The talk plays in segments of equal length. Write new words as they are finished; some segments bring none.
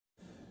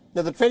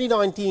Now, the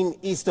 2019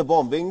 Easter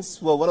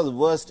bombings were one of the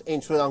worst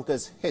in Sri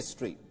Lanka's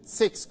history.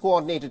 6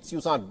 coordinated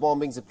suicide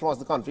bombings across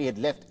the country had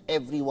left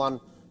everyone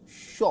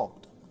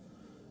shocked.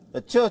 The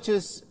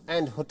churches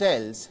and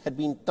hotels had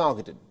been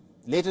targeted.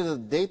 Later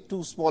that day,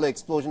 2 smaller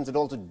explosions had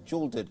also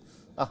jolted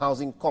a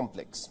housing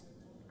complex.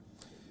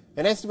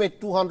 An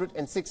estimated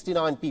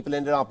 269 people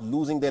ended up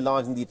losing their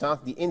lives in the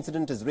attack. The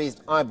incident has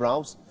raised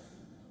eyebrows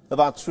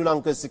about Sri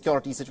Lanka's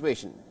security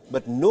situation,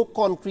 but no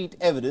concrete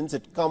evidence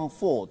had come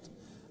forth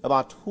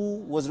about who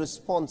was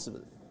responsible.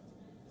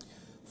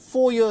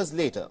 4 years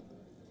later,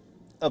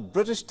 a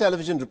British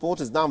television report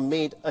has now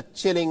made a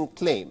chilling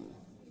claim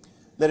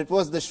that it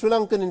was the Sri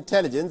Lankan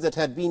intelligence that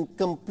had been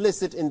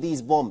complicit in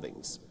these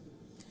bombings.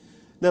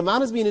 Now, a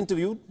man has been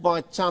interviewed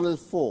by Channel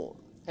 4,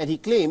 and he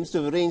claims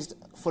to have arranged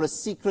for a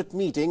secret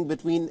meeting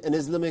between an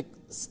Islamic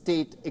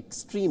State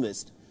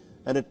extremist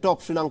and a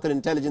top Sri Lankan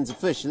intelligence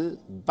official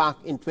back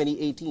in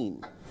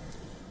 2018.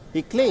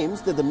 He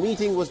claims that the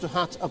meeting was to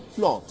hatch a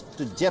plot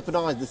to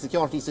jeopardize the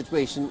security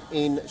situation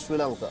in Sri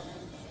Lanka.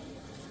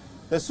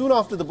 Now, soon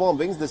after the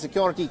bombings, the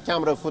security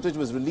camera footage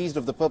was released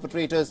of the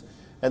perpetrators,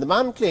 and the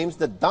man claims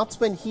that that's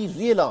when he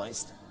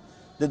realized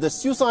that the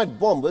suicide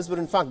bombers were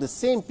in fact the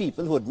same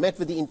people who had met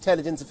with the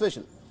intelligence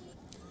official.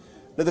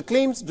 Now, the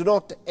claims do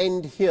not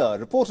end here.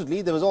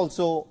 Reportedly, there was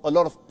also a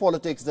lot of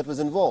politics that was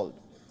involved.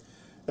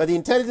 Now, the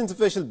intelligence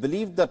official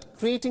believed that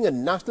creating a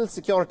national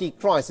security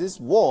crisis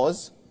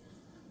was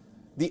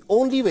the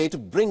only way to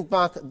bring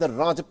back the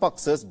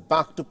Rajapaksas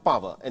back to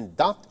power, and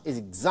that is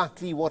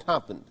exactly what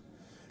happened.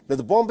 Now,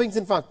 the bombings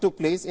in fact took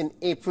place in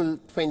April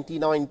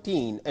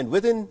 2019, and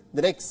within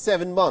the next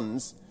 7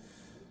 months,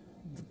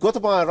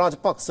 Gotabaya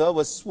Rajapaksa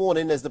was sworn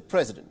in as the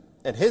president,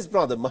 and his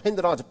brother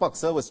Mahinda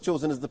Rajapaksa was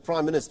chosen as the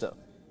prime minister.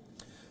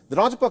 The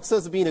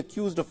Rajapaksas have been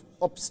accused of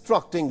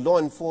obstructing law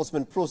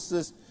enforcement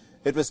processes.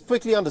 It was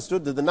quickly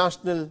understood that the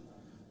National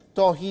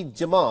Tawheed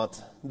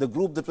Jamaat, the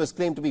group that was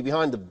claimed to be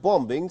behind the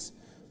bombings,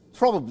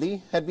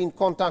 probably had been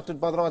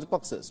contacted by the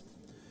Rajapaksas.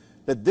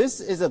 That this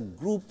is a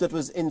group that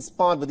was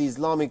inspired by the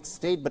Islamic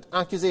State, but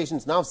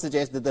accusations now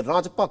suggest that the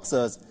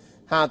Rajapaksas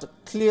had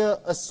clear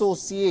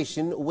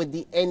association with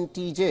the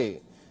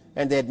NTJ,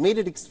 and they had made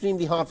it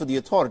extremely hard for the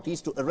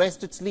authorities to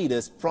arrest its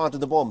leaders prior to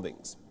the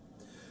bombings.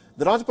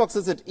 The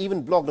Rajapaksas had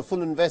even blocked a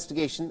full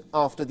investigation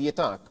after the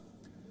attack.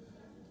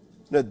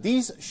 Now,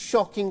 these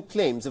shocking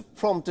claims have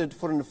prompted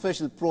for an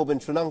official probe in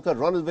Sri Lanka.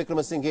 Ranil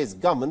Wickremasinghe's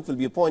government will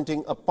be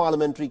appointing a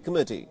parliamentary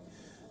committee.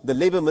 The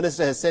Labour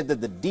Minister has said that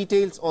the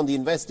details on the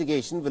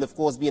investigation will of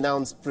course be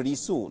announced pretty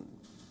soon.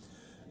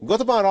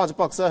 Gotabaya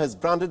Rajapaksa has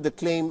branded the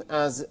claim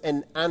as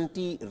an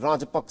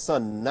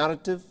anti-Rajapaksa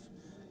narrative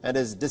and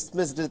has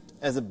dismissed it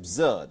as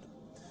absurd.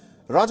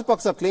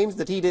 Rajapaksa claims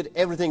that he did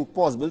everything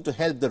possible to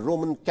help the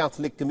Roman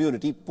Catholic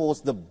community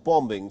post the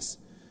bombings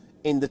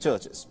in the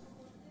churches.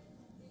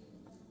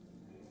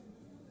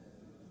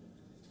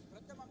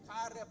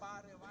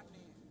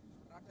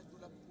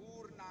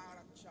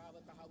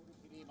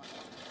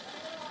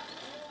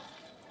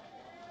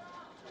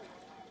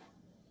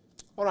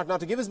 All right, now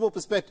to give us more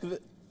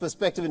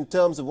perspective in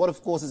terms of what,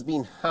 of course, has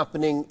been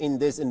happening in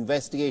this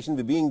investigation,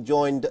 we're being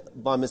joined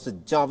by Mr.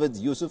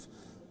 Javed Yusuf,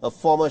 a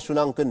former Sri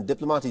Lankan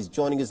diplomat. He's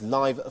joining us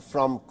live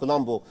from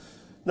Colombo.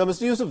 Now,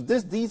 Mr. Yusuf,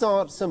 these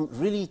are some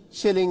really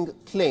chilling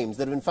claims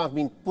that have in fact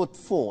been put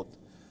forth.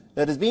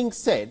 That is being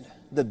said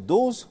that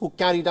those who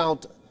carried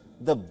out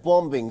the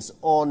bombings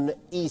on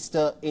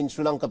Easter in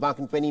Sri Lanka back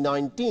in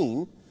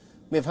 2019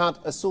 may have had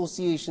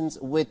associations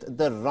with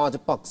the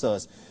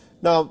Rajapaksas.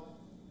 Now,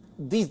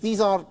 these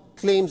are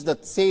claims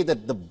that say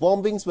that the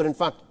bombings were in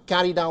fact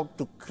carried out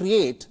to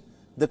create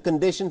the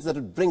conditions that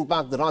would bring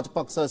back the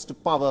Rajapaksas to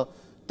power.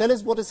 Tell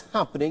us what is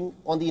happening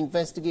on the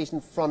investigation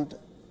front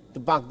to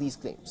back these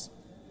claims.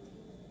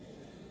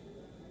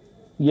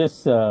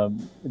 Yes,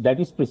 that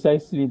is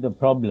precisely the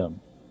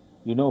problem.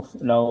 You know,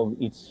 now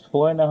it's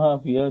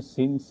 4.5 years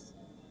since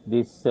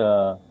this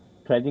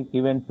tragic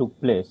event took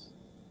place,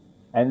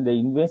 and the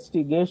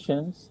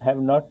investigations have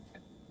not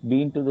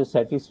been to the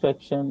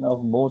satisfaction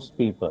of most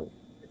people,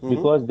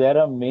 because there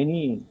are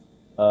many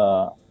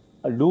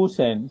loose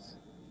ends,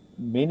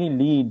 many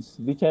leads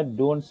which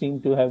don't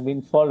seem to have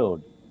been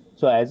followed.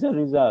 So as a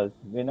result,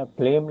 when a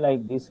claim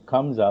like this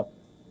comes up,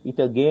 it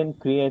again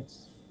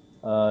creates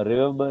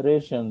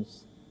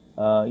reverberations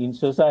in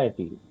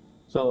society.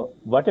 So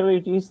whatever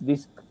it is,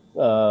 this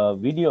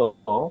video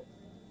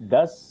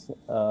does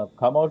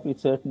come out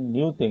with certain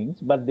new things,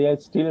 but they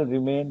still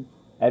remain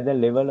at the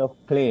level of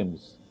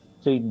claims.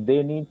 So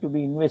they need to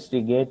be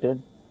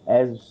investigated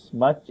as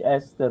much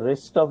as the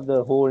rest of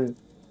the whole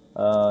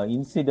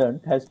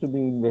incident has to be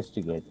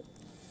investigated.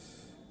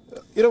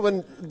 You know,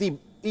 when the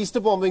Easter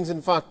bombings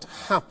in fact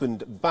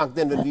happened back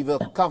then, when we were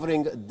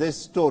covering this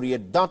story,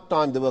 at that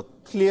time there were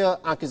clear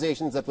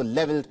accusations that were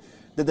leveled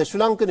that the Sri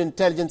Lankan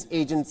intelligence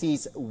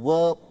agencies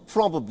were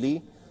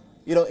probably,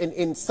 you know,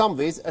 in some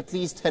ways at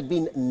least had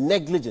been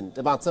negligent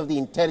about some of the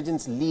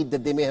intelligence lead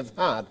that they may have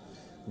had,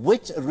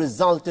 which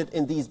resulted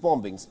in these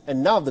bombings.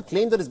 And now the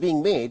claim that is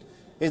being made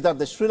is that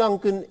the Sri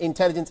Lankan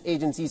intelligence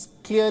agencies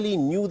clearly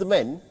knew the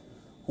men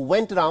who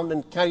went around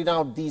and carried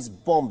out these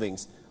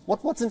bombings?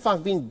 What's in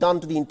fact been done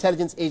to the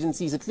intelligence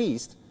agencies at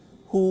least,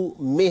 who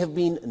may have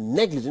been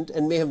negligent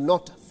and may have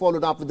not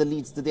followed up with the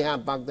leads that they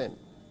had back then?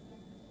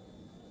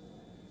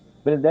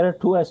 Well, there are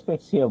two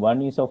aspects here.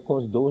 One is, of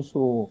course, those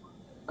who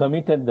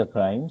committed the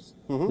crimes.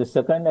 The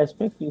second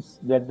aspect is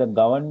that the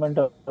government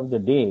of the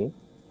day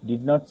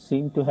did not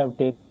seem to have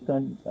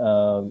taken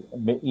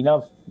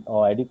enough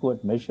or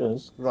adequate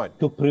measures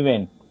to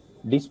prevent,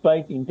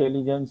 despite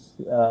intelligence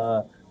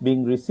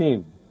being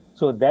received.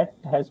 So that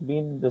has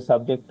been the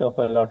subject of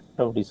a lot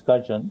of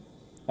discussion.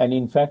 And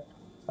in fact,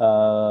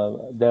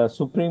 the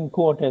Supreme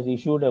Court has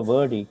issued a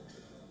verdict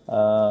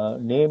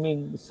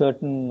naming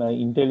certain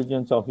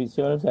intelligence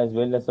officials as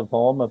well as the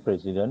former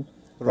president,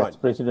 that's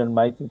President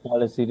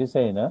Maithripala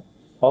Sirisena,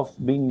 of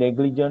being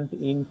negligent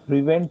in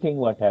preventing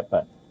what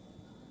happened.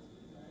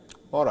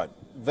 All right.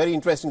 Very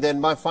interesting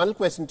then. My final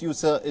question to you,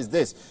 sir, is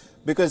this.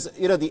 Because,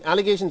 the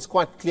allegations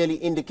quite clearly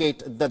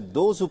indicate that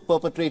those who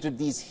perpetrated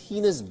these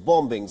heinous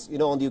bombings,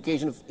 on the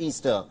occasion of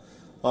Easter,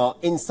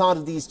 inside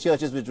of these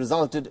churches, which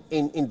resulted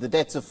in the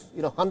deaths of,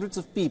 hundreds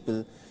of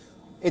people,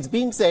 it's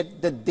being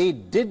said that they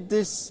did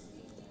this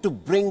to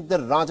bring the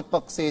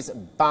Rajapakses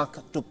back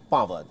to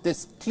power.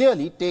 This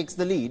clearly takes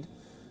the lead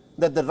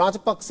that the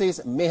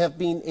Rajapakses may have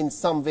been in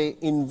some way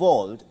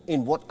involved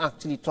in what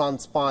actually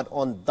transpired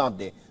on that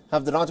day.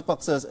 Have the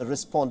Rajapakses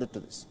responded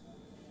to this?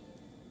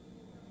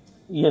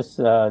 Yes,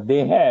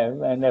 they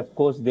have, and of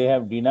course they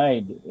have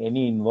denied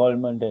any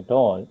involvement at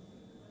all.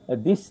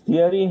 This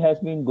theory has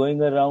been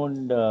going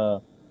around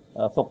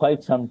for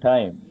quite some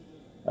time,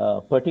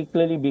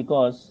 particularly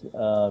because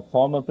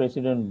former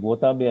President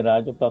Gotabaya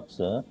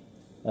Rajapaksa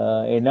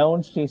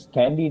announced his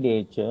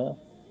candidature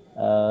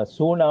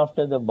soon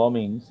after the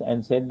bombings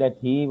and said that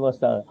he was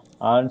the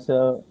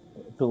answer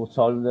to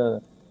solve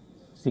the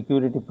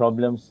security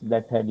problems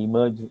that had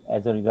emerged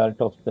as a result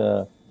of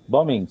the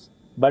bombings.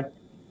 But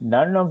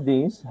none of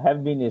these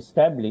have been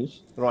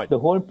established. The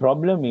whole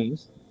problem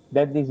is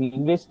that this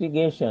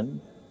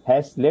investigation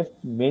has left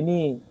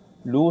many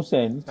loose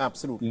ends,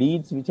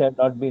 leads which have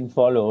not been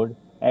followed,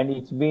 and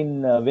it's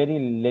been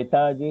very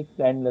lethargic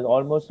and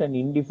almost an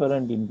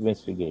indifferent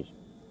investigation.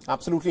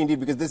 Absolutely,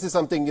 indeed, because this is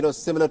something,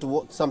 similar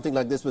to something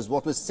like this was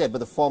what was said by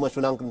the former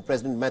Sri Lankan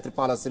President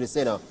Maithripala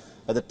Sirisena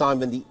at the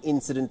time when the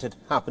incident had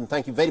happened.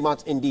 Thank you very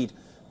much indeed,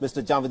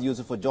 Mr. Javed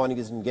Yusuf, for joining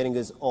us and getting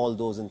us all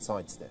those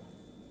insights there.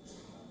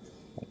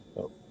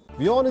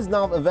 WION is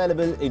now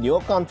available in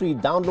your country.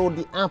 Download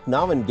the app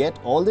now and get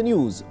all the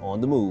news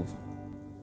on the move.